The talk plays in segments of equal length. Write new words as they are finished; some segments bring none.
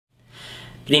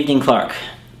Good evening, Clark.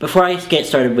 Before I get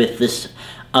started with this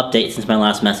update since my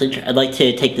last message, I'd like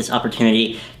to take this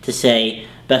opportunity to say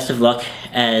best of luck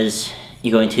as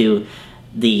you go into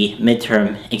the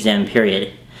midterm exam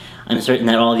period. I'm certain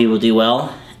that all of you will do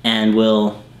well and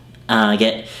will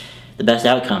get the best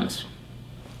outcomes.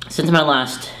 Since my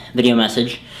last video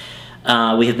message,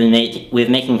 we have been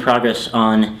making progress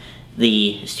on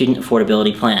the student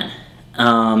affordability plan.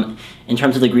 In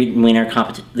terms of the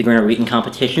Greener Wheaton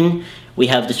competition, we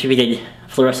have distributed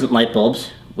fluorescent light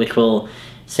bulbs, which will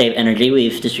save energy.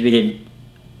 We've distributed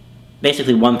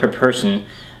basically one per person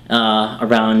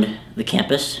around the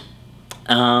campus.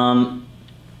 We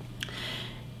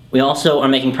also are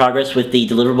making progress with the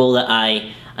deliverable that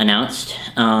I announced,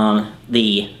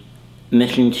 the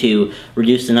mission to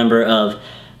reduce the number of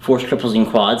forced triples and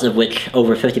quads, of which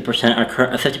over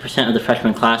 50% of the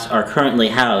freshman class are currently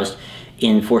housed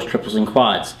in forced triples and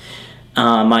quads.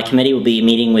 My committee will be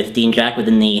meeting with Dean Jack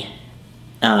within the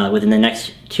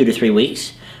next 2 to 3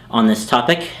 weeks on this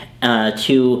topic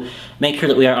to make sure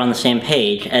that we are on the same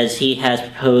page, as he has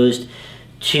proposed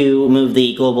to move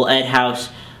the Global Ed House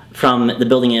from the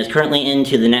building it is currently in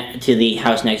to the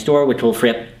house next door, which will free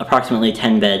up approximately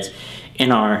 10 beds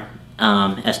in our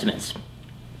estimates.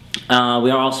 We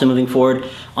are also moving forward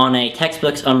on a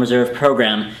textbooks on reserve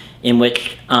program in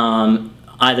which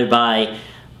either by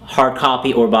hard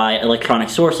copy or by electronic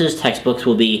sources, textbooks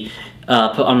will be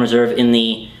put on reserve in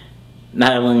the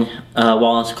Madeline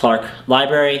Wallace Clark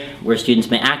Library, where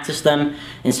students may access them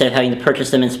instead of having to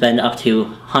purchase them and spend up to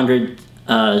 $100,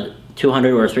 $200,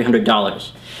 or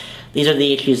 $300. These are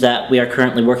the issues that we are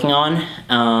currently working on.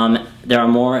 There are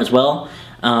more as well.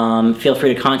 Feel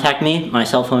free to contact me. My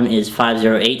cell phone is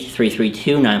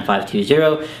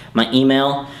 508-332-9520. My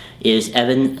email is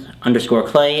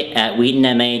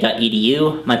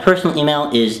evan_clay@wheatonma.edu. My personal email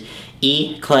is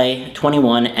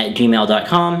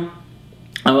eclay21@gmail.com.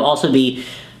 I will also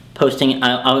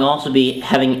be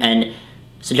having a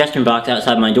suggestion box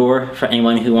outside my door for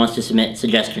anyone who wants to submit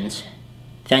suggestions.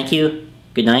 Thank you,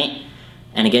 good night,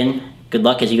 and again, good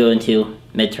luck as you go into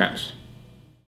midterms.